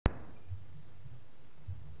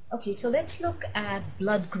Okay, so let's look at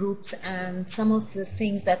blood groups and some of the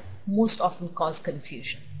things that most often cause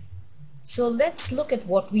confusion. So let's look at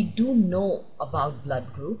what we do know about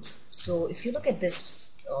blood groups. So if you look at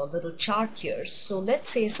this little chart here, so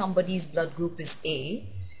let's say somebody's blood group is A,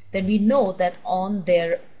 then we know that on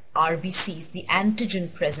their RBCs, the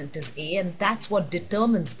antigen present is A, and that's what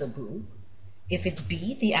determines the group. If it's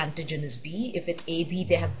B, the antigen is B. If it's AB,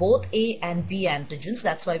 they have both A and B antigens.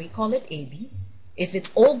 That's why we call it AB. If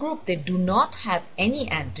it's O group, they do not have any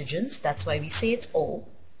antigens. That's why we say it's O.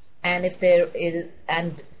 And if there is,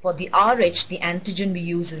 and for the RH, the antigen we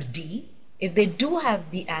use is D. If they do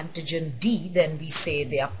have the antigen D, then we say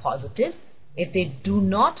they are positive. If they do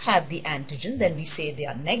not have the antigen, then we say they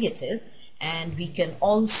are negative. And we can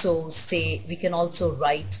also say, we can also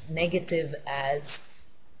write negative as,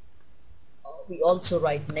 we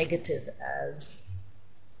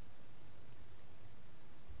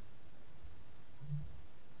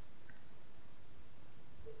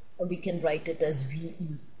can write it as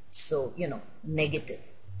VE. So, negative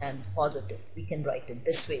and positive. We can write it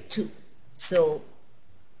this way too. So,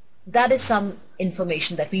 that is some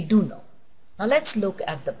information that we do know. Now, let's look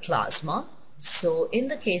at the plasma. So, in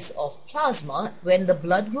the case of plasma, when the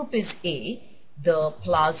blood group is A, the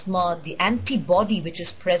plasma, the antibody which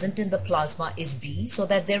is present in the plasma is B, so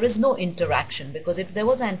that there is no interaction, because if there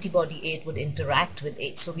was antibody A, it would interact with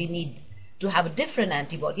A. So, we need to have a different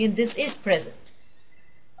antibody, and this is present.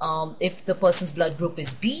 If the person's blood group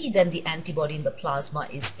is B, then the antibody in the plasma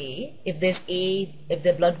is A. If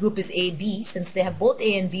the blood group is AB, since they have both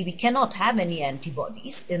A and B, we cannot have any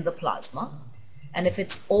antibodies in the plasma. And if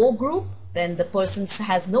it's O group, then the person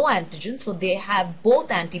has no antigen, so they have both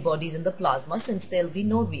antibodies in the plasma, since there will be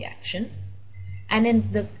no reaction. And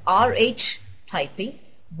in the RH typing,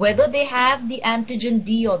 whether they have the antigen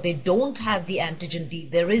D or they don't have the antigen D,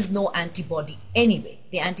 there is no antibody anyway.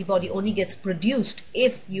 The antibody only gets produced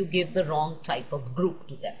if you give the wrong type of group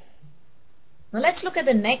to them. Now let's look at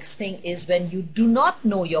the next thing is when you do not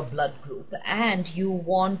know your blood group and you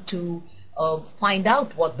want to find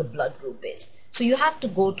out what the blood group is. So you have to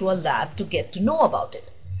go to a lab to get to know about it.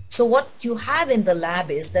 So what you have in the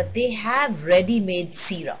lab is that they have ready-made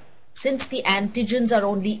serum. Since the antigens are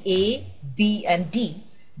only A, B and D,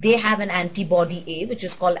 they have an antibody A, which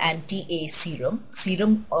is called anti-A serum.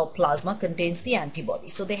 Serum or plasma contains the antibody.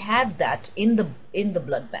 So they have that in the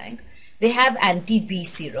blood bank. They have anti-B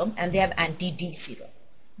serum and they have anti-D serum.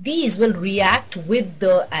 These will react with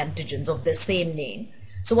the antigens of the same name.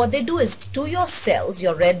 So what they do is to your cells,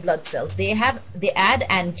 your red blood cells, they add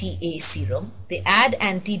anti-A serum, they add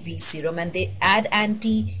anti-B serum, and they add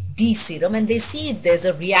anti-D serum, and they see if there's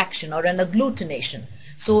a reaction or an agglutination.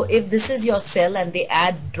 So if this is your cell and they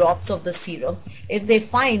add drops of the serum, if they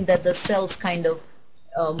find that the cells kind of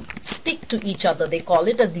stick to each other, they call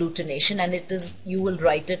it agglutination, and it is, you will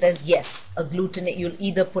write it as yes, agglutinate. You'll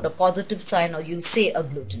either put a positive sign or you'll say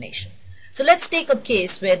agglutination. So let's take a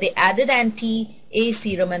case where they added anti-A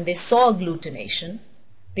serum and they saw agglutination.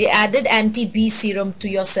 They added anti-B serum to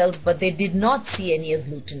your cells, but they did not see any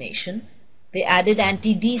agglutination. They added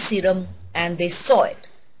anti-D serum and they saw it.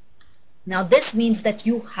 Now this means that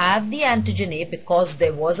you have the antigen A because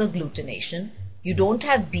there was agglutination. You don't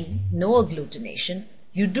have B, no agglutination.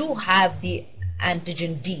 You do have the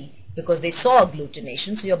antigen D because they saw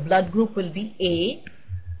agglutination. So your blood group will be A,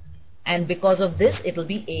 and because of this it will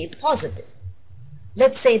be A positive.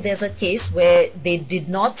 Let's say there's a case where they did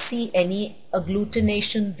not see any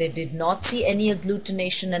agglutination, they did not see any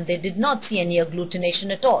agglutination, and they did not see any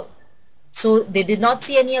agglutination at all. So they did not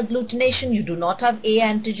see any agglutination, you do not have A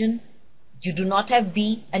antigen, you do not have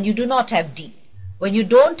B, and you do not have D. When you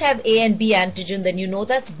don't have A and B antigen, then you know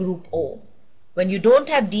that's group O. When you don't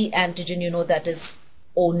have D antigen, you know that is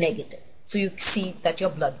O negative. So you see that your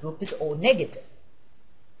blood group is O negative.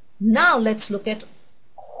 Now let's look at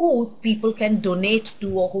who people can donate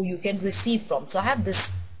to or who you can receive from. So I have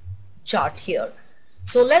this chart here.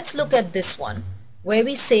 So let's look at this one where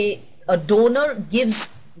we say a donor gives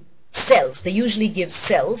cells. They usually give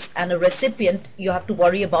cells, and a recipient, you have to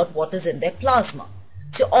worry about what is in their plasma.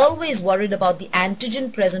 So always worried about the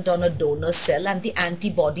antigen present on a donor cell and the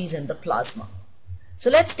antibodies in the plasma. So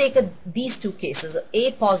let's take these two cases,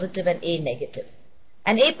 A positive and A negative.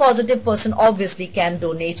 An A positive person obviously can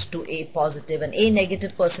donate to A positive, and A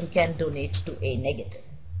negative person can donate to A negative.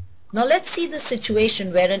 Now let's see the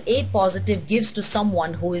situation where an A positive gives to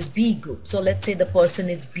someone who is B group. So let's say the person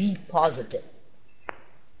is B positive.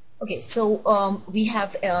 Okay, so we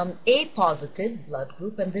have A positive blood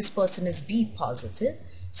group and this person is B positive.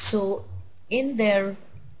 So in their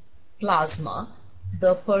plasma,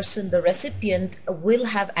 the person, the recipient, will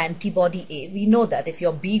have antibody A. We know that if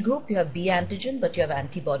you're B group, you have B antigen, but you have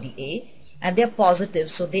antibody A, and they're positive,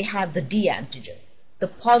 so they have the D antigen. The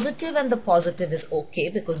positive and the positive is okay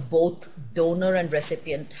because both donor and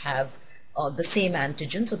recipient have the same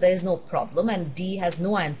antigen, so there is no problem, and D has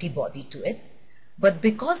no antibody to it. But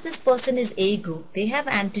because this person is A group, they have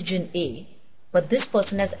antigen A, but this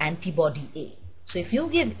person has antibody A. So if you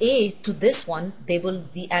give A to this one,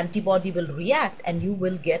 the antibody will react and you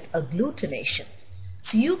will get agglutination.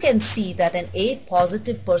 So you can see that an A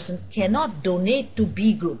positive person cannot donate to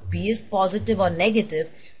B group. B is positive or negative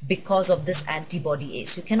because of this antibody A.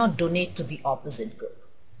 So you cannot donate to the opposite group.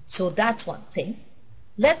 So that's one thing.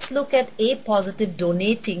 Let's look at A positive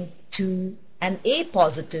donating to an A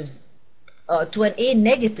positive, to an A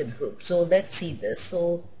negative group. So let's see this.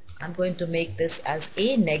 So I'm going to make this as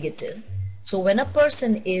A negative. So when a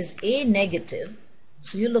person is A negative,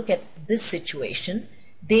 so you look at this situation,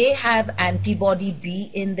 they have antibody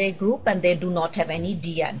B in their group and they do not have any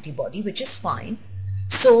D antibody, which is fine.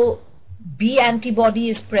 So B antibody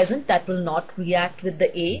is present, that will not react with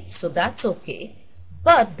the A, so that's okay.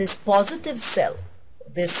 But this positive cell,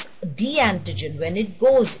 this D antigen, when it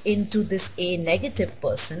goes into this A negative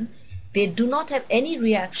person, they do not have any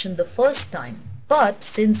reaction the first time. But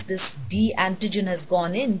since this D antigen has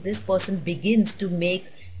gone in, this person begins to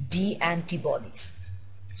make D antibodies.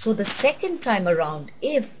 So the second time around,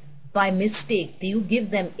 if by mistake you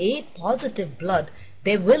give them A positive blood,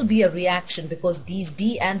 there will be a reaction because these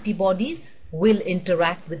D antibodies will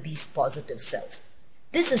interact with these positive cells.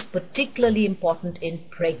 This is particularly important in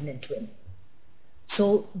pregnant women.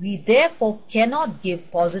 So we therefore cannot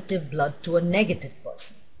give positive blood to a negative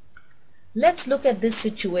person. Let's look at this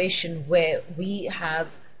situation where we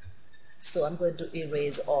have, so I'm going to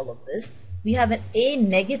erase all of this. We have an A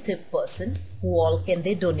negative person, who all can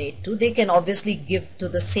they donate to? They can obviously give to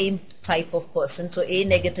the same type of person. So A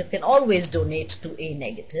negative can always donate to A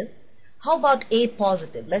negative. How about A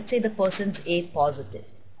positive? Let's say the person's A positive.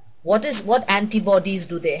 What antibodies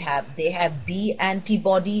do they have? They have B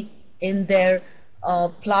antibody in their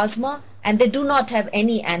plasma, and they do not have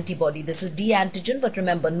any antibody. This is D antigen, but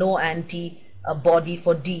remember, no antibody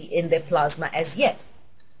for D in their plasma as yet.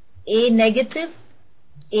 A negative,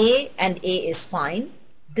 A and A is fine.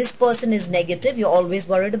 This person is negative, you're always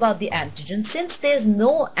worried about the antigen. Since there's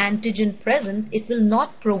no antigen present, it will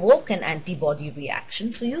not provoke an antibody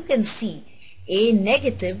reaction. So you can see A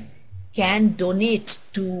negative can donate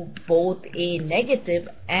to both A negative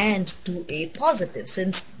and to A positive.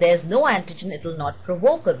 Since there's no antigen, it will not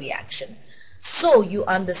provoke a reaction. So you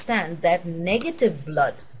understand that negative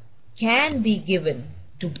blood can be given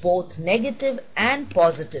to both negative and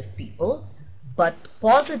positive people, but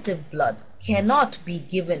positive blood cannot be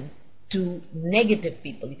given to negative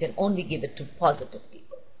people. You can only give it to positive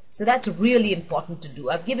people. So that's really important to do.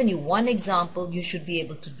 I've given you one example, you should be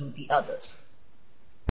able to do the others.